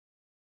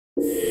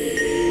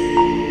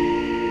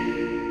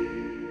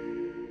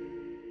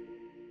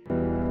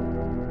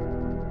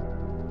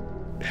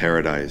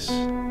Paradise.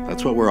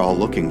 That's what we're all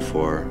looking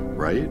for,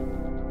 right?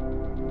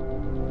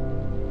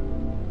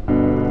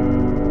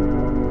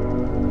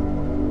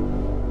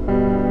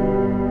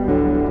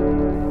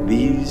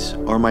 These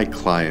are my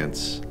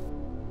clients,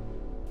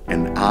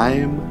 and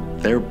I'm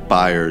their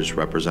buyer's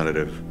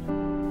representative.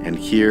 And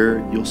here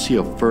you'll see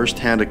a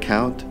first-hand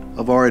account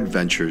of our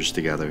adventures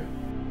together.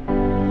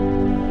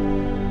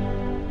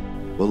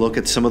 We'll look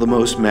at some of the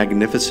most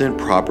magnificent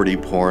property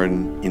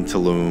porn in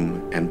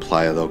Tulum and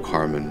Playa del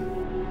Carmen.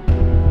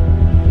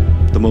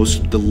 The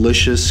most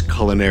delicious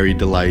culinary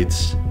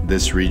delights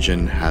this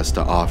region has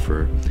to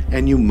offer,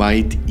 and you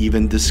might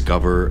even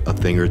discover a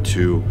thing or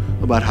two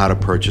about how to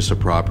purchase a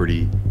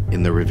property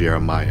in the Riviera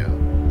Maya.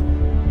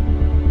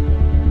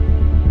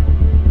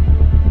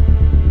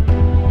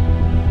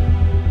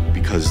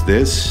 Because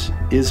this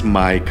is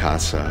my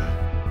casa,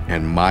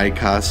 and my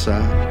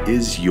casa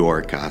is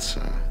your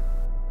casa.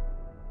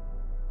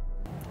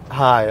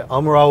 Hi,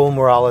 I'm Raul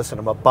Morales, and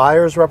I'm a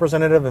buyer's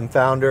representative and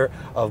founder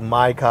of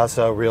My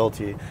Casa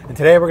Realty. And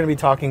today we're going to be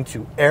talking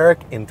to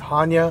Eric and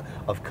Tanya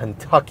of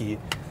Kentucky.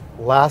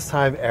 Last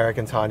time Eric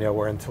and Tanya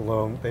were in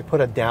Tulum, they put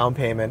a down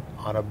payment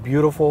on a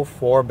beautiful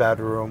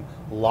 4-bedroom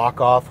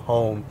lock-off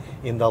home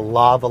in the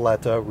La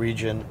Valletta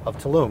region of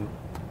Tulum.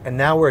 And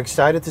now we're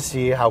excited to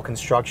see how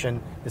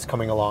construction is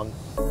coming along.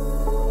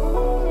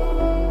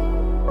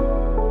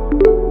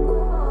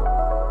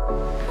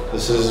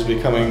 This is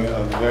becoming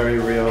a very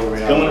real reality.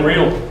 Becoming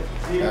real.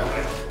 Yeah.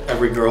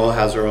 Every girl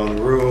has her own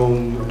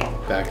room,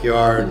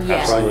 backyard,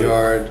 front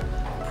yard,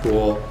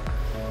 pool.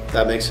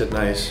 That makes it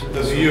nice.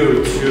 The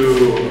view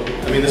to,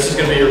 I mean, this is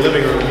going to be your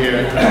living room here,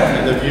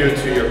 and the view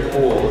to your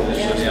pool is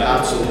just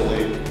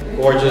absolutely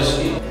gorgeous.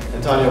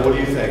 And Tanya, what do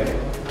you think?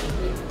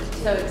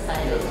 So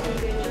excited.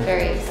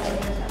 Very excited.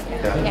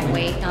 Can't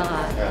wait.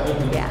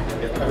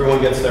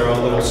 Everyone gets their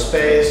own little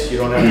space. You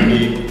don't have to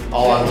be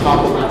all on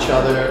top of each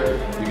other.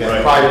 You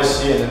get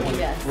privacy, and then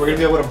we're going to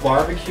be able to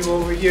barbecue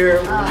over here.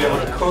 We're going to be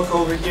able to cook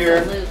over here.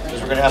 Absolutely.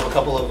 We're going to have a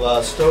couple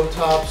of stove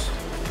tops.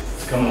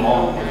 It's coming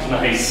along. It's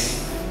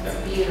nice. It's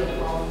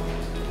beautiful.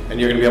 And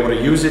you're going to be able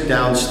to use it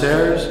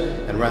downstairs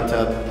and rent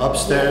out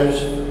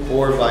upstairs,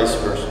 or vice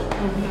versa.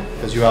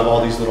 Because you have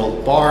all these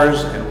little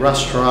bars and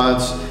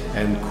restaurants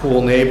and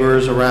cool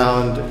neighbors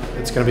around.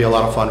 It's going to be a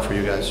lot of fun for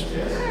you guys.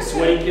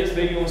 Sweaty kiss,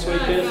 baby. You want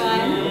sweaty kiss?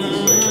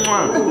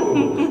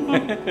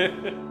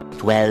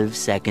 12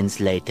 seconds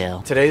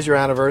later. Today's your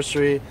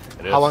anniversary. It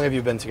How is. long have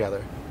you been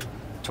together?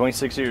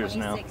 26 years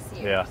now. 26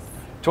 years. Yeah.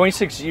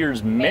 26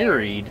 years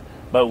married,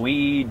 but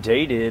we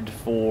dated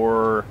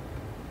for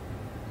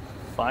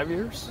 5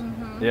 years?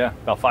 Yeah,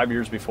 about 5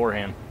 years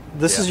beforehand.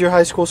 This is your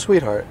high school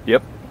sweetheart.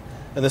 Yep.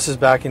 And this is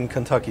back in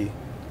Kentucky.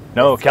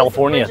 No,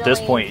 California at this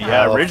point.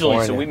 Yeah,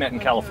 originally. So California. we met in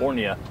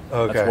California.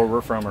 Okay. That's where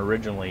we're from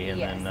originally. And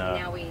Yes, then,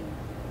 now we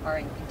are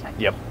in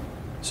Kentucky. yep.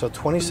 So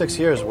 26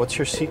 years, what's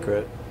your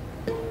secret?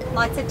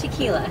 Lots of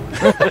tequila.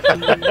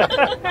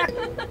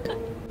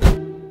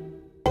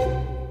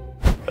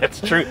 That's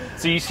true.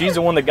 See, she's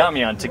the one that got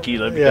me on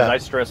tequila because I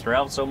stressed her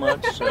out so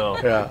much. So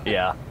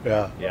yeah,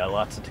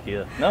 lots of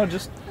tequila. No,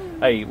 just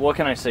hey, what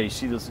can I say?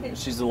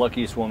 She's the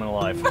luckiest woman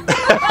alive.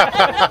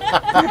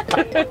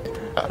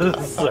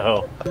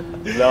 So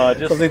no,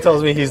 just Something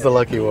tells me he's the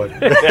lucky one.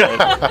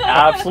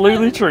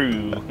 absolutely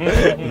true.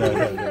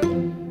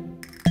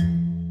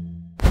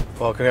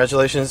 Well,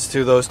 congratulations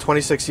to those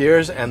 26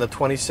 years and the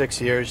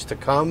 26 years to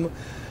come.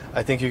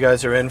 I think you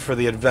guys are in for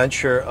the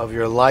adventure of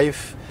your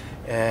life,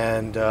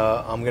 and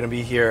I'm going to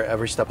be here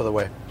every step of the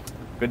way.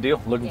 Good deal.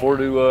 Looking forward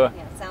to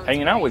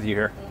hanging out with you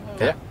here.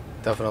 Yeah,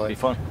 definitely. Be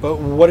fun. But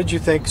what did you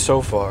think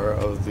so far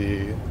of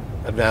the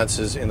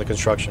advances in the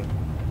construction?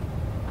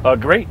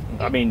 Great.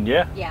 I mean,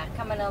 yeah. Yeah,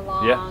 coming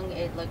along. Yeah.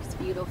 It looks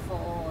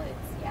beautiful.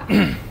 It's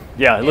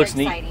Yeah, it very looks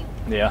exciting.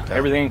 neat. Yeah,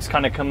 everything's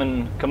kind of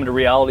coming to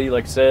reality,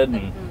 like I said,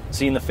 and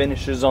seeing the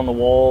finishes on the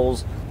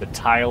walls, the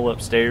tile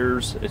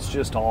upstairs. It's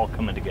just all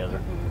coming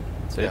together.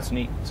 So it's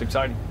neat. It's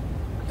exciting.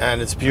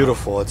 And it's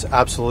beautiful. It's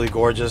absolutely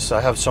gorgeous.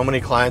 I have so many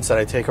clients that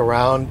I take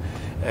around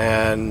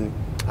and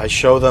I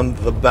show them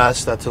the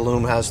best that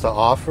Tulum has to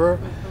offer.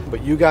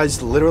 But you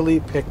guys literally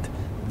picked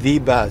the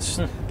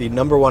best. The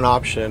number one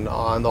option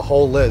on the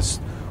whole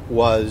list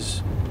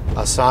was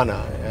a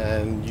sauna.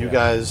 And you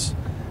guys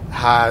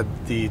had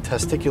the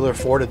testicular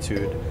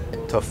fortitude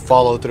to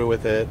follow through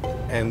with it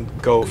and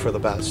go for the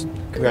best.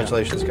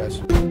 Congratulations, guys.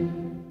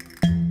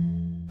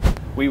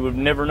 We would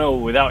never know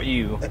without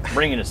you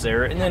bringing us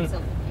there. And then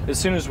as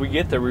soon as we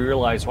get there, we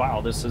realize,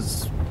 wow, this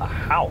is a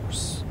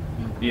house.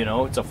 You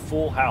know, it's a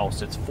full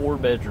house. It's 4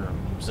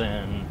 bedrooms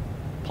and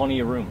plenty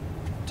of room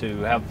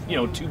to have,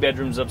 2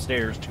 bedrooms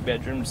upstairs, 2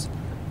 bedrooms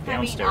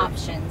downstairs. Having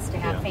options to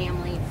have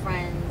family,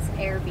 friends,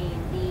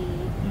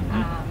 Airbnb,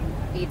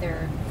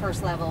 either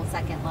first level,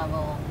 second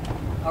level,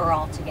 or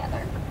all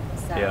together.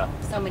 So Yeah.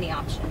 So many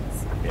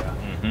options. Yeah.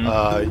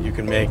 Mm-hmm. You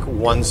can make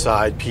one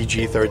side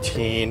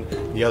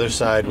PG-13, the other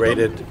side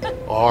rated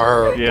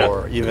R Yeah.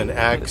 or even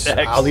X.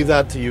 X. I'll leave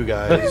that to you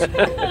guys.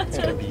 It's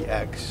going to be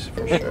X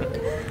for sure.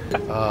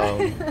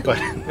 But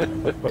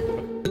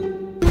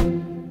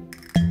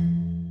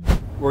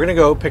we're going to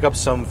go pick up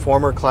some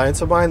former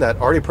clients of mine that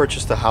already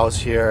purchased a house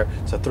here.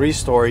 It's a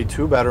 3-story,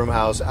 2-bedroom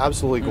house,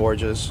 absolutely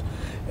gorgeous.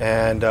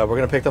 And we're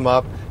going to pick them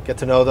up, get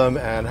to know them,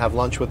 and have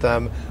lunch with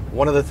them.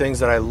 One of the things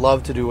that I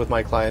love to do with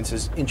my clients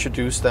is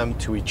introduce them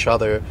to each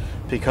other,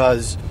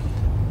 because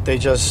they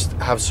just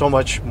have so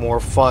much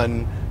more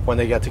fun when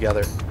they get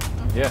together.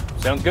 Yeah.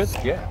 Sounds good.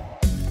 Yeah.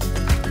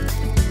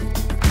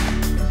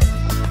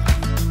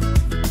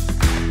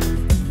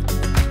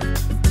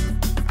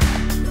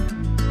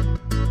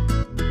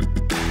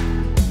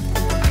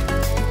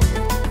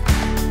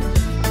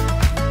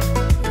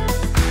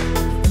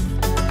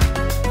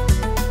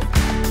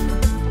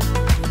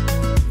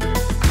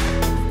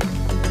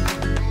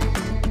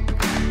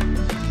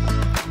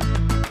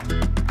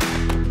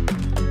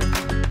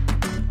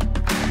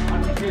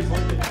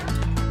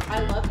 I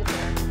loved it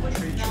there.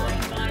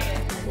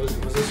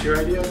 Was this your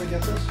idea to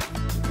get this?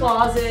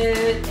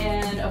 Closet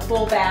and a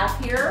full bath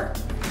here.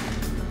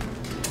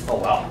 Oh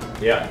wow.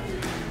 Yeah.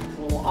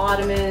 Little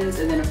ottomans,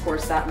 and then of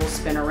course that will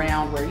spin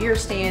around where you're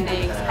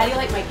standing. How do you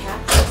like my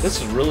cactus?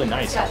 This is really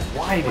nice. How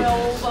wide it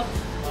is.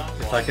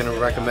 12. If I can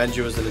recommend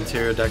you as an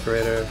interior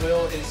decorator,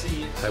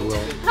 I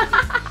will.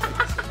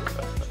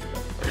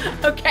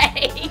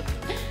 Okay.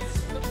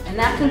 And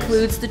that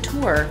concludes the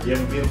tour.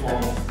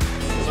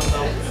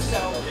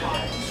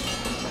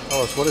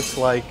 Oh, it's what it's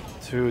like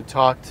to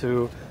talk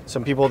to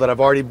some people that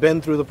have already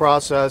been through the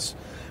process,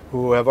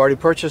 who have already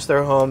purchased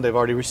their home, they've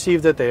already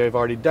received it, they've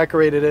already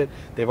decorated it,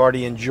 they've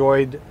already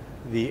enjoyed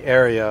the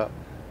area.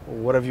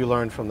 What have you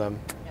learned from them?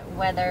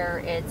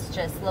 Whether it's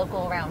just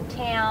local around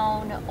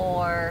town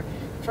or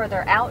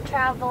further out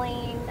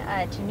traveling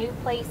to new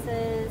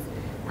places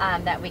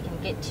that we can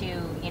get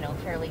to,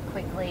 fairly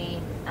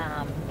quickly,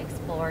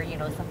 explore,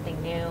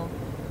 something new.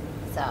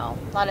 So a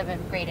lot of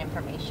great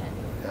information.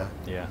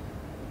 Yeah.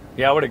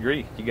 Yeah, I would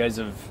agree. You guys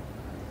have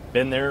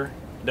been there,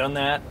 done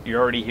that.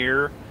 You're already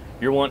here.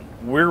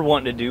 We're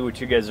wanting to do what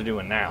you guys are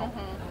doing now,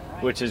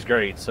 which is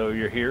great. So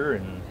you're here,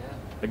 and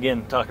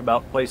again, talk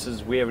about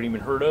places we haven't even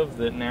heard of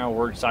that now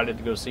we're excited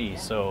to go see.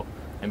 So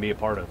and be a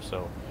part of.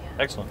 So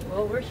excellent.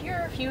 Well, we're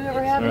here if you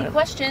ever have any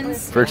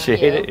questions.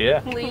 Appreciate it.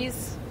 Yeah.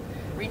 Please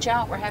reach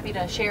out. We're happy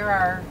to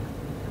share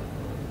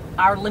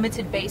our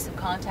limited base of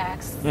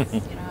contacts.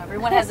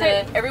 Everyone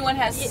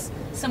has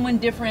someone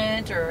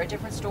different, or a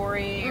different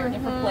story, or a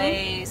different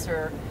place,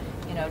 or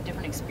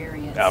different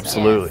experience.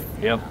 Absolutely.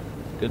 Yes. Yep.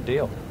 Good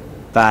deal.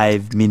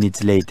 5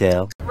 minutes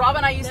later. Rob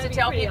and I used to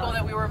tell people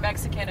that we were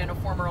Mexican in a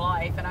former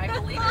life, and I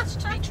believe it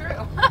to be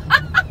true.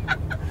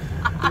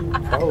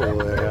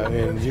 Probably. I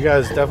mean, you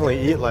guys definitely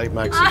eat like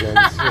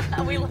Mexicans.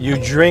 You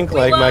drink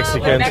like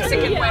Mexicans.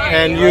 Mexican way.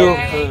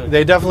 And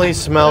they definitely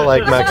smell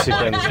like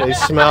Mexicans. They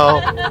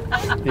smell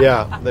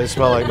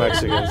like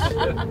Mexicans.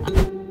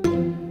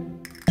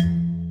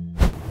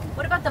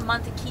 What about the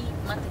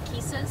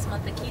Montequisas,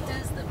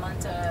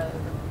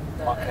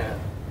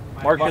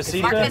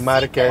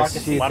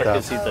 Marquesitas?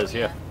 Marquesitas,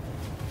 yeah.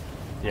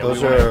 Yeah,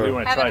 Those we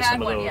want to try haven't some had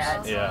of one those.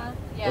 yet.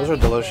 Yeah. Those are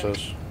delicious.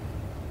 Do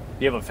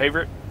you have a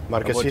favorite?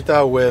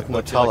 Marquesita with What you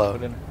like to Nutella.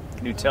 put in?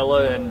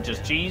 Nutella and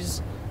just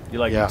cheese? You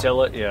like Yeah.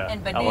 Nutella? Yeah.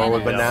 And I banana. like Or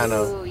with that.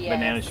 banana. Ooh, yes.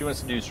 Banana. She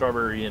wants to do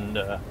strawberry and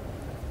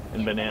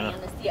banana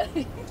Yeah.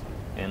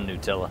 and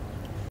Nutella.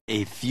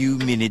 A few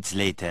minutes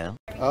later.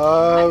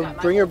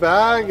 Bring your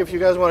bag if you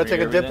guys want to Bring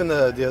take a dip in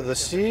everything? the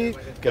sea, Okay.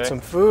 get some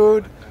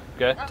food,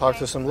 Okay. talk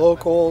to some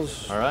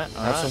locals, All right.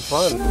 have some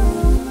fun.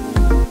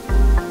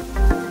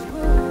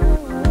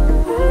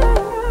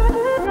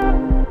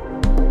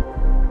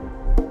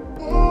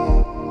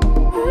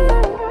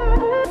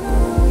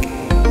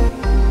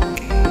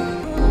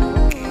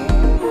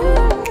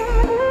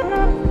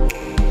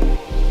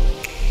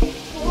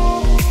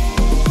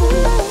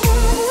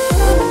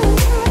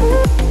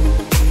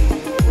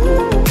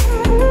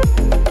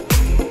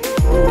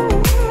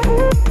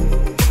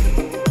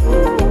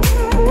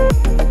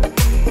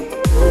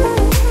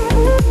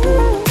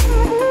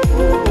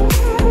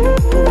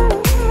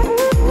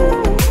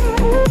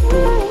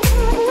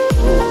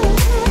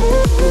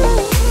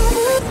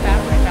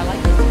 fabric. I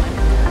like this one.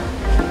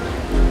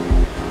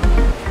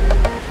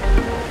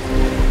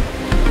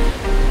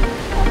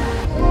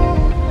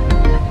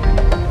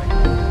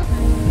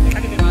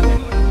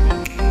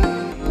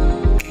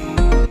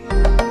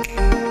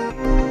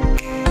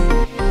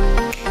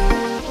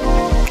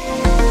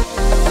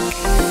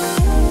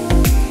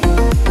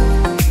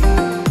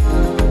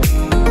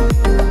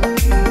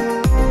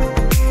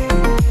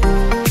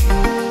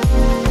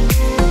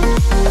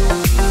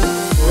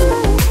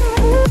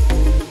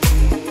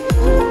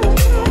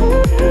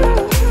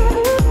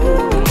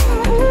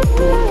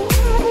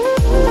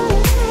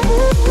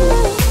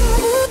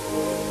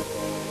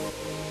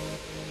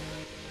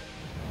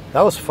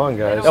 That was fun,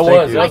 guys. That Thank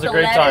was. you. That was a the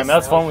great lettuce. time.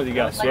 That's fun with you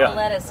guys. Like Yeah. the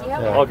lettuce.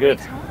 Yeah. Yeah. All good.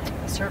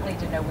 certainly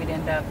didn't know we'd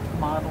end up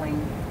modeling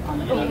on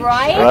the beach.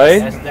 Right?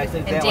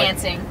 And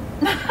dancing.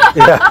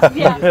 Yeah.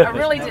 Yeah, I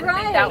really didn't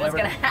think that was You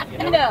going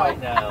to never happen.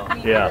 quite know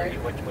Yeah.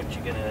 what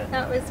you're gonna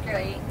That was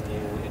great.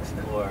 do,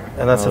 explore.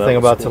 And that's Oh, the that thing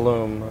was about cool.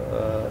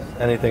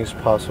 Tulum. Anything's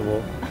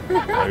possible.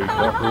 There you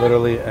go.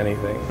 Literally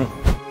anything.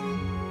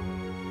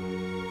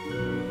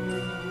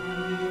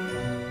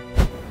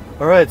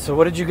 All right, so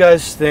what did you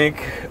guys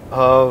think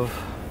of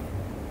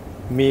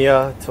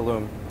Mia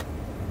Tulum?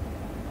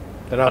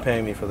 They're not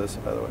paying me for this,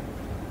 by the way.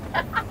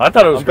 I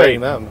thought it was I'm great.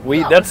 paying them.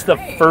 That's the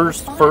great.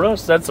 first for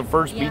us. That's the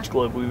first Yeah. beach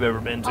club we've ever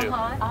been to.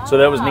 Uh-huh. So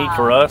that was neat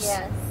for us.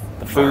 Yes.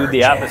 The food,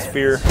 the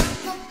atmosphere.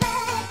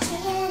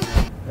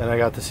 And I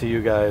got to see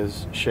you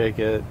guys shake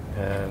it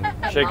and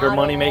Shake our Model.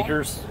 money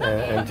makers.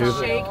 and do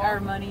Shake our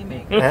money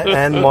maker.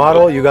 and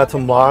model. You got to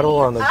model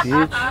on the beach.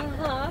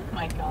 Uh-huh.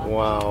 My God.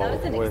 Wow, That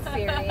was an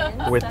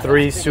experience. with That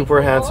three was pretty super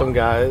cool. handsome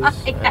guys.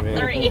 I mean,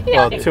 Three.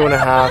 well,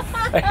 2.5.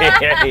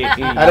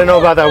 I I don't know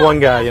about that one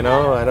guy. You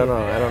know, I don't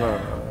know.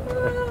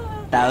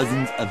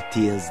 Thousands of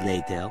tears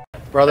later.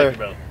 Brother, Thank you,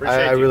 brother.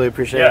 Appreciate I you. really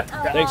appreciate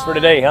Yeah. it. Thanks for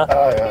today, huh?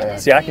 Yeah.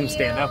 See, I can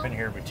stand up in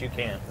here, but you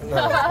can't.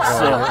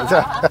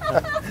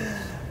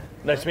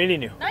 Nice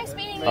meeting you. Nice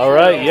meeting you. All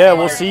right. Yeah,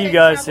 we'll see you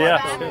guys. Yeah.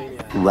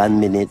 1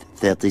 minute,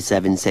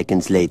 37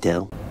 seconds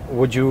later.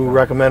 Would you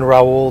recommend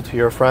Raul to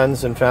your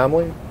friends and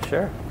family?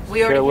 Sure.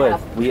 We already would.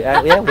 have. We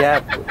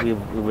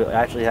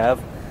actually have.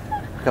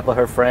 A couple of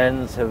her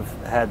friends have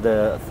had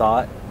the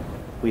thought.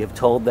 We have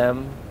told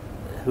them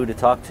who to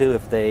talk to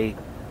if they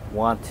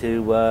want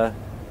to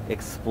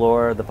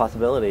explore the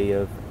possibility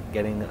of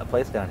getting a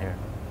place down here.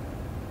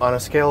 On a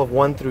scale of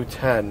 1 through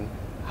 10,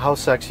 how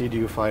sexy do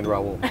you find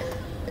Raul?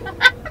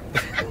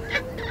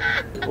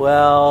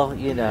 Well,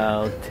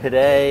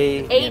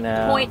 today,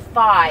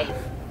 8.5.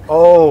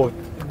 Oh,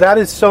 that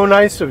is so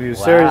nice of you.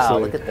 Wow,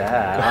 Seriously. look at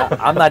that.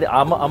 I'm not.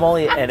 I'm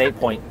only an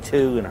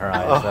 8.2 in her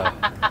eyes.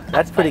 So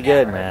that's pretty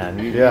good, man.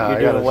 Yeah, You're I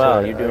doing gotta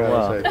well. say, You're I doing gotta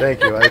well. say,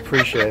 thank you. I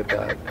appreciate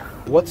that.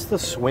 What's the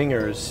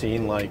swingers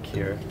scene like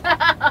here?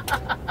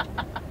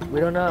 We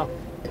don't know.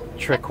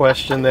 Trick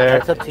question there.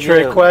 That's up to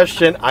Trick you.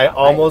 question. I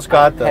almost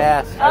got them.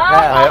 Pass.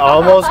 I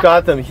almost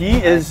got them. He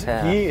is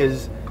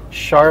pass.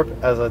 sharp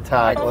as a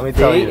tack. Let me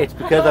tell See, you. it's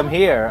because I'm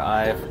here.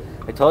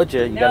 I told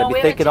you, you got to be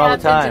we thinking haven't all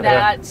the tapped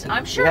time. into that.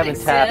 I'm sure We it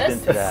haven't tapped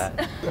exists. into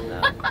that.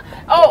 No.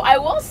 Oh, I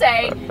will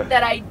say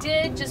that I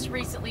did just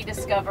recently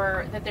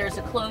discover that there's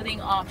a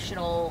clothing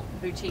optional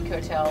boutique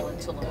hotel in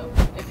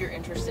Tulum, if you're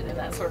interested in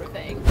that sort of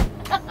thing.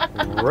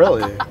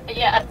 Really?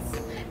 Yes.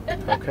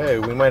 Okay,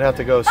 we might have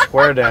to go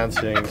square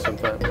dancing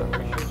sometime.